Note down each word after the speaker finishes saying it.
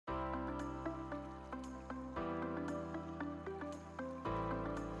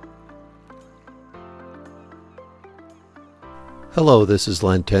Hello, this is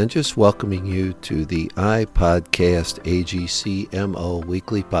Len Tenges welcoming you to the iPodcast AGCMO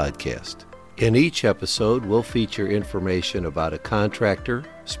Weekly Podcast. In each episode, we'll feature information about a contractor,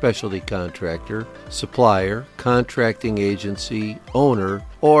 specialty contractor, supplier, contracting agency, owner,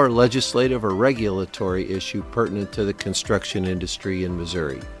 or legislative or regulatory issue pertinent to the construction industry in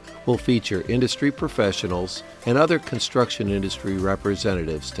Missouri. We'll feature industry professionals and other construction industry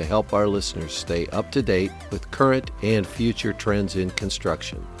representatives to help our listeners stay up to date with current and future trends in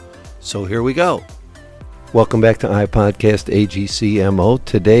construction. So here we go. Welcome back to iPodcast AGCMO.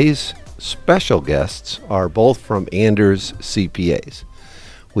 Today's special guests are both from Anders CPAs.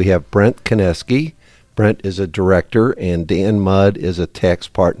 We have Brent Koneski. Brent is a director and Dan Mudd is a tax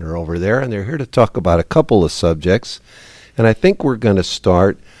partner over there, and they're here to talk about a couple of subjects. And I think we're going to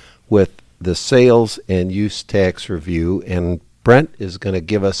start with the sales and use tax review, and Brent is going to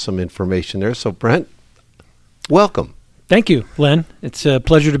give us some information there. So Brent, welcome. Thank you, Len. It's a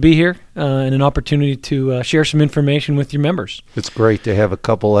pleasure to be here and an opportunity to share some information with your members. It's great to have a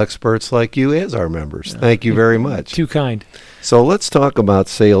couple experts like you as our members. Thank you very much. Too kind. So let's talk about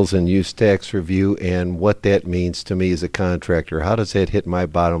sales and use tax review and what that means to me as a contractor. How does that hit my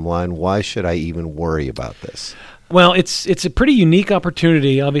bottom line? Why should I even worry about this? Well, it's a pretty unique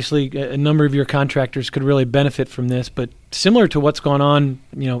opportunity. Obviously, a number of your contractors could really benefit from this, but similar to what's gone on,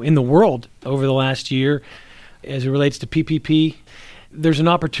 in the world over the last year as it relates to PPP, there's an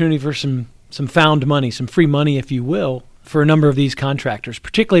opportunity for some found money, some free money, if you will, for a number of these contractors,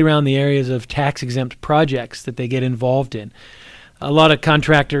 particularly around the areas of tax-exempt projects that they get involved in. A lot of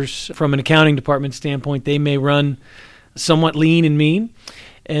contractors, from an accounting department standpoint, they may run somewhat lean and mean,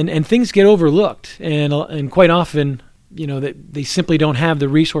 and things get overlooked, and quite often, they simply don't have the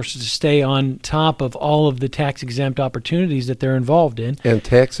resources to stay on top of all of the tax-exempt opportunities that they're involved in. And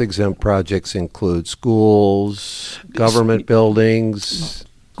tax-exempt projects include schools, government buildings.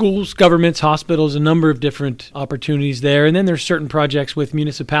 Schools, governments, hospitals, a number of different opportunities there. And then there's certain projects with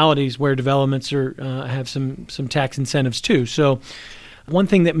municipalities where developments have some tax incentives too. So one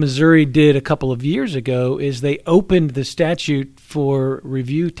thing that Missouri did a couple of years ago is they opened the statute for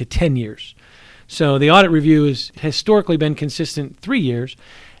review to 10 years. So the audit review has historically been consistent 3 years.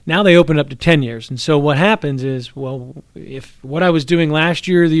 Now they open up to 10 years. And so what happens is, if what I was doing last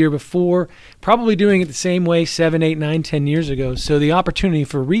year or the year before, probably doing it the same way 7, 8, 9, 10 years ago. So the opportunity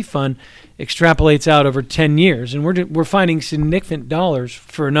for refund extrapolates out over 10 years. And we're finding significant dollars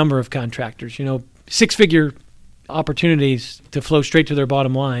for a number of contractors, six-figure opportunities to flow straight to their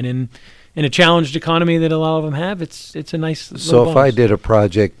bottom line. And in a challenged economy that a lot of them have, it's a nice little So if bonus. I did a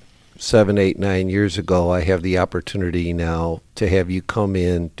project 7, 8, 9 years ago, I have the opportunity now to have you come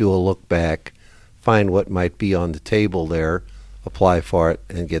in, do a look back, find what might be on the table there, apply for it,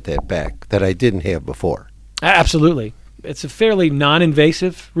 and get that back that I didn't have before. Absolutely. It's a fairly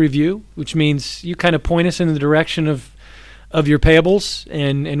non-invasive review, which means you kind of point us in the direction of your payables,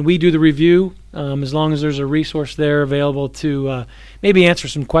 and we do the review as long as there's a resource there available to maybe answer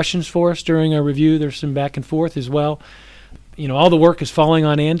some questions for us during our review. There's some back and forth as well. All the work is falling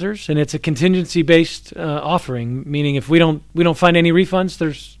on Anders, and it's a contingency-based offering, meaning if we don't find any refunds,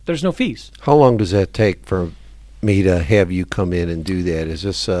 there's no fees. How long does that take for me to have you come in and do that? Is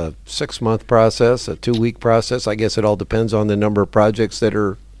this a 6-month process, a 2-week process? I guess it all depends on the number of projects that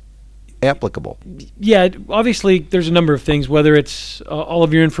are applicable. Yeah, obviously there's a number of things, whether it's all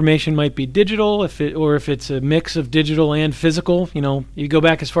of your information might be digital, if it's a mix of digital and physical. You go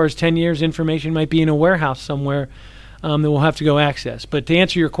back as far as 10 years, information might be in a warehouse somewhere that we'll have to go access. But to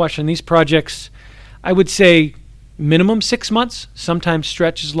answer your question, these projects, I would say minimum 6 months, sometimes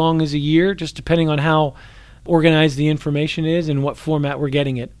stretch as long as a year, just depending on how organized the information is and what format we're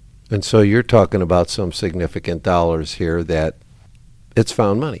getting it. And so you're talking about some significant dollars here that it's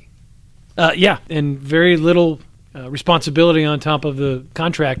found money. Yeah, and very little responsibility on top of the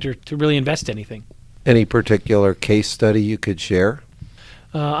contractor to really invest anything. Any particular case study you could share?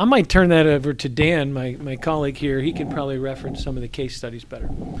 I might turn that over to Dan, my colleague here. He can probably reference some of the case studies better.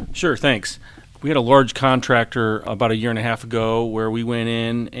 Sure, thanks. We had a large contractor about a year and a half ago where we went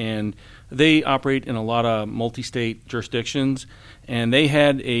in, and they operate in a lot of multi-state jurisdictions, and they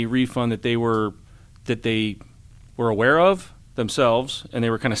had a refund that they were aware of themselves, and they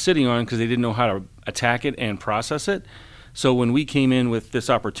were kind of sitting on because they didn't know how to attack it and process it. So when we came in with this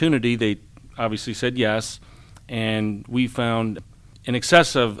opportunity, they obviously said yes, and we found in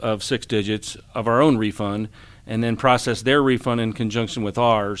excess of 6 digits of our own refund, and then processed their refund in conjunction with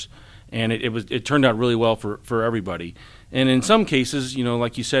ours, and it turned out really well for everybody. And in some cases,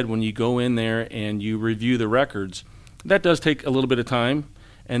 like you said, when you go in there and you review the records, that does take a little bit of time.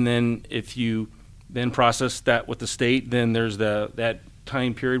 And then if you then process that with the state. Then there's that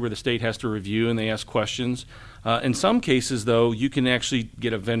time period where the state has to review and they ask questions. In some cases, though, you can actually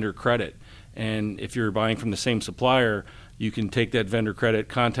get a vendor credit. And if you're buying from the same supplier, you can take that vendor credit,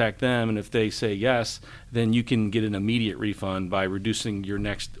 contact them, and if they say yes, then you can get an immediate refund by reducing your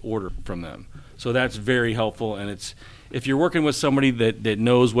next order from them. So that's very helpful, and if you're working with somebody that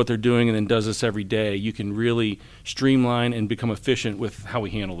knows what they're doing and then does this every day, you can really streamline and become efficient with how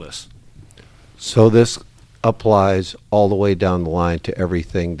we handle this. So this applies all the way down the line to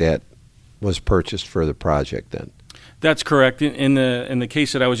everything that was purchased for the project then? That's correct. In the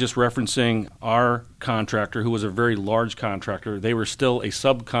case that I was just referencing, our contractor, who was a very large contractor, they were still a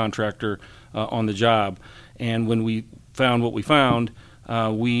subcontractor on the job. And when we found what we found,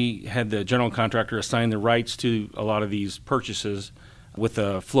 we had the general contractor assign the rights to a lot of these purchases with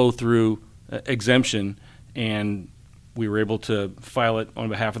a flow-through exemption, and we were able to file it on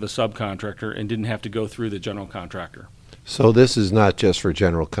behalf of the subcontractor and didn't have to go through the general contractor. So this is not just for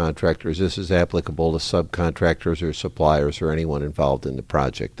general contractors. This is applicable to subcontractors or suppliers or anyone involved in the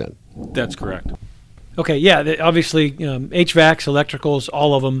project then? That's correct. Okay, yeah, obviously HVACs, electricals,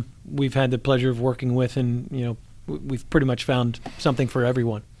 all of them we've had the pleasure of working with, and we've pretty much found something for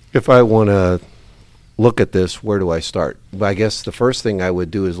everyone. If I want to look at this, where do I start? I guess the first thing I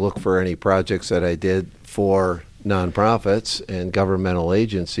would do is look for any projects that I did for nonprofits and governmental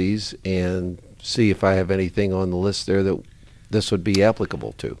agencies and see if I have anything on the list there that this would be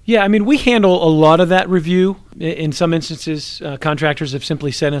applicable to. Yeah, I mean, we handle a lot of that review. In some instances, contractors have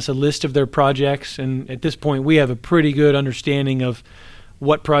simply sent us a list of their projects, and at this point, we have a pretty good understanding of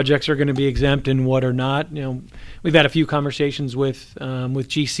what projects are going to be exempt and what are not. We've had a few conversations with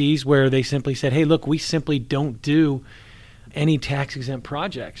GCs where they simply said, "Hey, look, we simply don't do any tax-exempt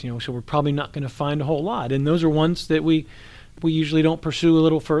projects, so we're probably not going to find a whole lot." And those are ones that we usually don't pursue a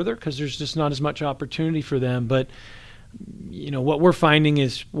little further because there's just not as much opportunity for them. But what we're finding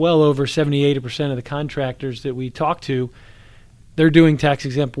is well over 70-80% of the contractors that we talk to, they're doing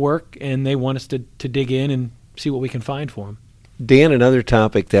tax-exempt work, and they want us to dig in and see what we can find for them. Dan, another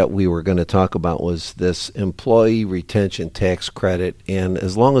topic that we were going to talk about was this employee retention tax credit, and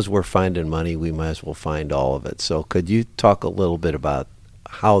as long as we're finding money, we might as well find all of it. So could you talk a little bit about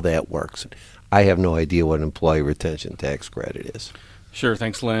how that works? I have no idea what employee retention tax credit is. Sure,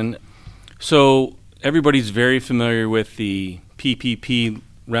 thanks, Len. So everybody's very familiar with the PPP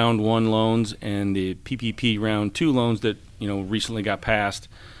Round 1 loans and the PPP Round 2 loans that recently got passed.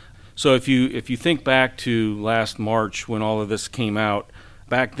 So if you think back to last March when all of this came out,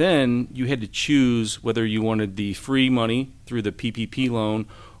 back then you had to choose whether you wanted the free money through the PPP loan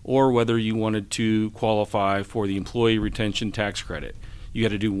or whether you wanted to qualify for the employee retention tax credit. You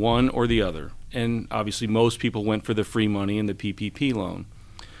had to do one or the other. And obviously most people went for the free money and the PPP loan.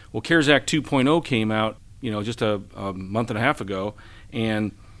 Well, CARES Act 2.0 came out, just a month and a half ago,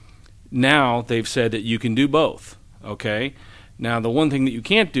 and now they've said that you can do both, okay? Now, the one thing that you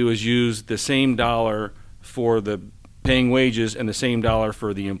can't do is use the same dollar for the paying wages and the same dollar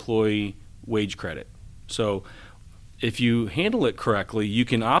for the employee wage credit. So if you handle it correctly, you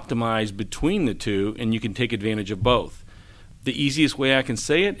can optimize between the two and you can take advantage of both. The easiest way I can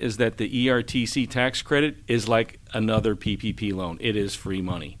say it is that the ERTC tax credit is like another PPP loan. It is free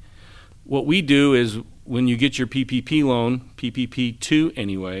money. What we do is when you get your PPP loan, PPP2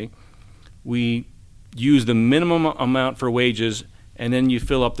 anyway, we use the minimum amount for wages, and then you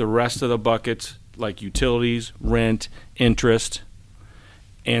fill up the rest of the buckets like utilities, rent, interest,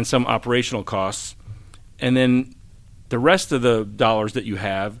 and some operational costs. And then the rest of the dollars that you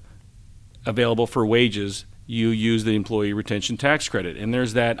have available for wages, you use the employee retention tax credit. And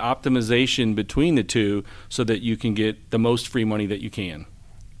there's that optimization between the two so that you can get the most free money that you can.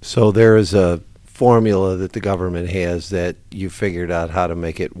 So there is a formula that the government has that you figured out how to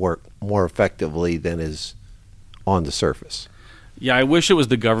make it work more effectively than is on the surface. Yeah, I wish it was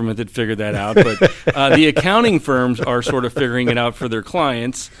the government that figured that out, but the accounting firms are sort of figuring it out for their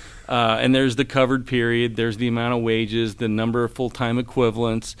clients. And there's the covered period, there's the amount of wages, the number of full-time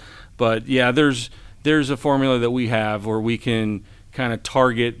equivalents. But yeah, there's a formula that we have where we can kind of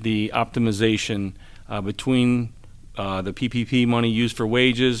target the optimization between the PPP money used for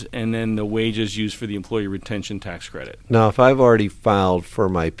wages and then the wages used for the employee retention tax credit. Now, if I've already filed for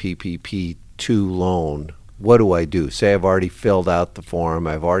my PPP2 loan, what do I do? Say I've already filled out the form,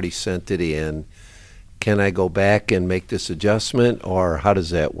 I've already sent it in. Can I go back and make this adjustment, or how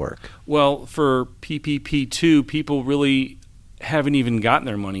does that work? Well, for PPP2, people really haven't even gotten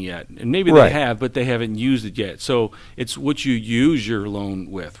their money yet. And maybe they have, but they haven't used it yet. So it's what you use your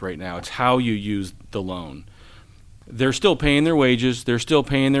loan with right now. It's how you use the loan. they're still paying their wages, they're still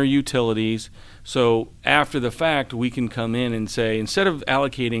paying their utilities. So after the fact, we can come in and say, instead of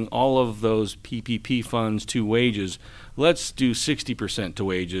allocating all of those PPP funds to wages, let's do 60% to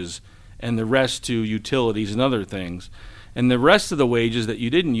wages and the rest to utilities and other things. And the rest of the wages that you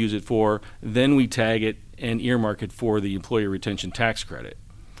didn't use it for, then we tag it and earmark it for the employee retention tax credit.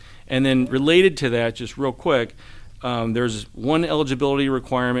 And then related to that, just real quick, there's one eligibility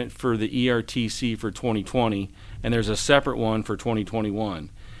requirement for the ERTC for 2020, and there's a separate one for 2021.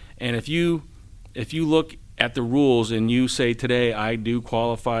 And if you look at the rules and you say today, I do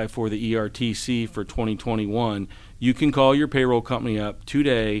qualify for the ERTC for 2021, you can call your payroll company up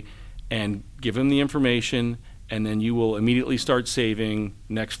today and give them the information, and then you will immediately start saving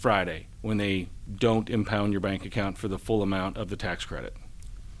next Friday when they don't impound your bank account for the full amount of the tax credit.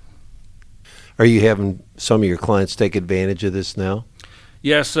 Are you having some of your clients take advantage of this now?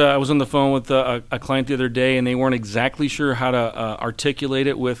 Yes, I was on the phone with a client the other day, and they weren't exactly sure how to articulate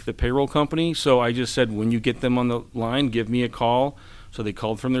it with the payroll company. So I just said, when you get them on the line, give me a call. So they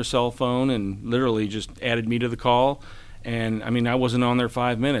called from their cell phone and literally just added me to the call. And, I mean, I wasn't on there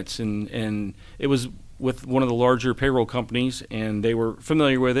 5 minutes. And it was with one of the larger payroll companies, and they were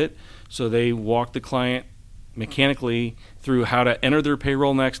familiar with it. So they walked the client mechanically through how to enter their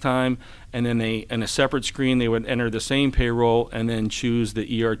payroll next time, and then they, in a separate screen, they would enter the same payroll and then choose the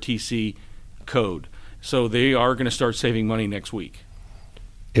ERTC code. So they are going to start saving money next week.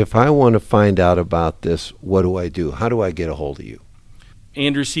 If I want to find out about this, what do I do? How do I get a hold of you?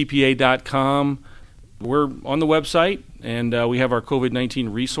 AndersCPA.com. We're on the website, and we have our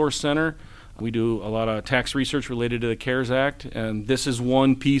COVID-19 Resource Center. We do a lot of tax research related to the CARES Act, and this is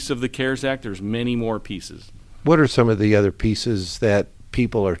one piece of the CARES Act. There's many more pieces. What are some of the other pieces that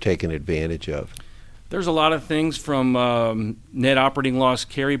people are taking advantage of? There's a lot of things from net operating loss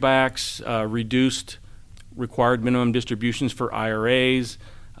carrybacks, reduced required minimum distributions for IRAs.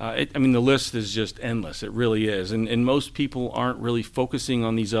 The list is just endless. It really is. And most people aren't really focusing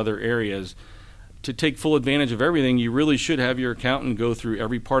on these other areas. To take full advantage of everything, you really should have your accountant go through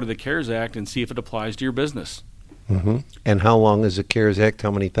every part of the CARES Act and see if it applies to your business. Mm-hmm. And how long is the CARES Act? How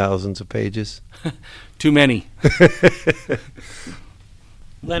many thousands of pages? Too many.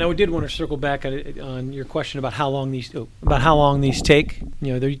 Len, I did want to circle back on your question about how long these take.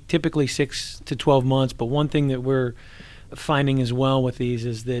 You know, they're typically 6 to 12 months, but one thing that we're finding as well with these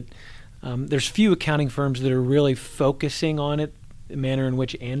is that there's few accounting firms that are really focusing on it the manner in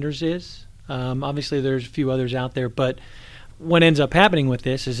which Anders is. Obviously, there's a few others out there, but what ends up happening with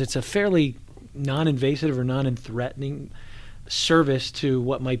this is it's a fairly non-invasive or non-threatening service to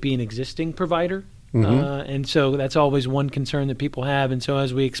what might be an existing provider. Mm-hmm. And so that's always one concern that people have. And so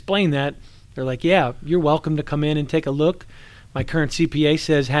as we explain that, they're like, yeah, you're welcome to come in and take a look. My current CPA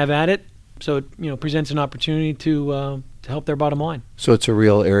says have at it. So it presents an opportunity to help their bottom line. So it's a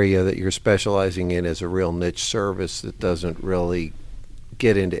real area that you're specializing in as a real niche service that doesn't really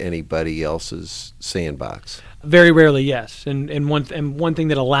get into anybody else's sandbox. Very rarely, yes. And one thing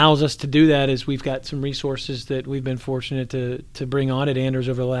that allows us to do that is we've got some resources that we've been fortunate to bring on at Anders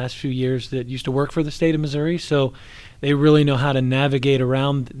over the last few years that used to work for the state of Missouri. So they really know how to navigate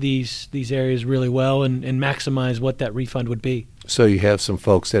around these areas really well and maximize what that refund would be. So you have some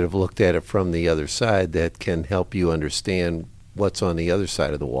folks that have looked at it from the other side that can help you understand what's on the other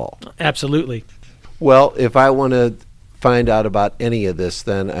side of the wall. Absolutely. Well, if I want to find out about any of this,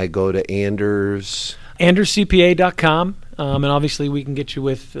 then I go to AndersCPA.com, and obviously we can get you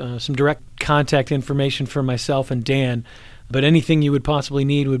with some direct contact information for myself and Dan. But anything you would possibly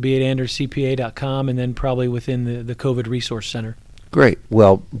need would be at AndersCPA.com, and then probably within the COVID Resource Center. Great.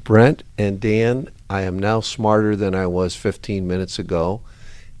 Well, Brent and Dan, I am now smarter than I was 15 minutes ago,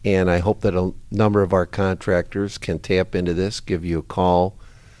 and I hope that a number of our contractors can tap into this, give you a call,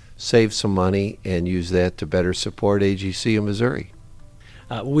 save some money, and use that to better support AGC of Missouri.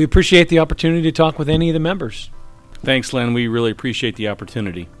 We appreciate the opportunity to talk with any of the members. Thanks, Len. We really appreciate the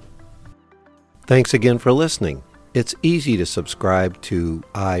opportunity. Thanks again for listening. It's easy to subscribe to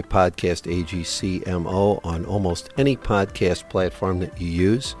iPodcast AGCMO on almost any podcast platform that you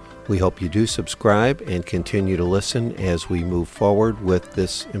use. We hope you do subscribe and continue to listen as we move forward with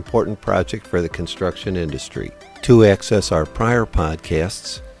this important project for the construction industry. To access our prior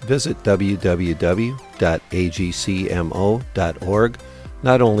podcasts, visit www.agcmo.org,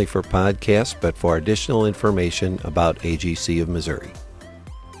 not only for podcasts, but for additional information about AGC of Missouri.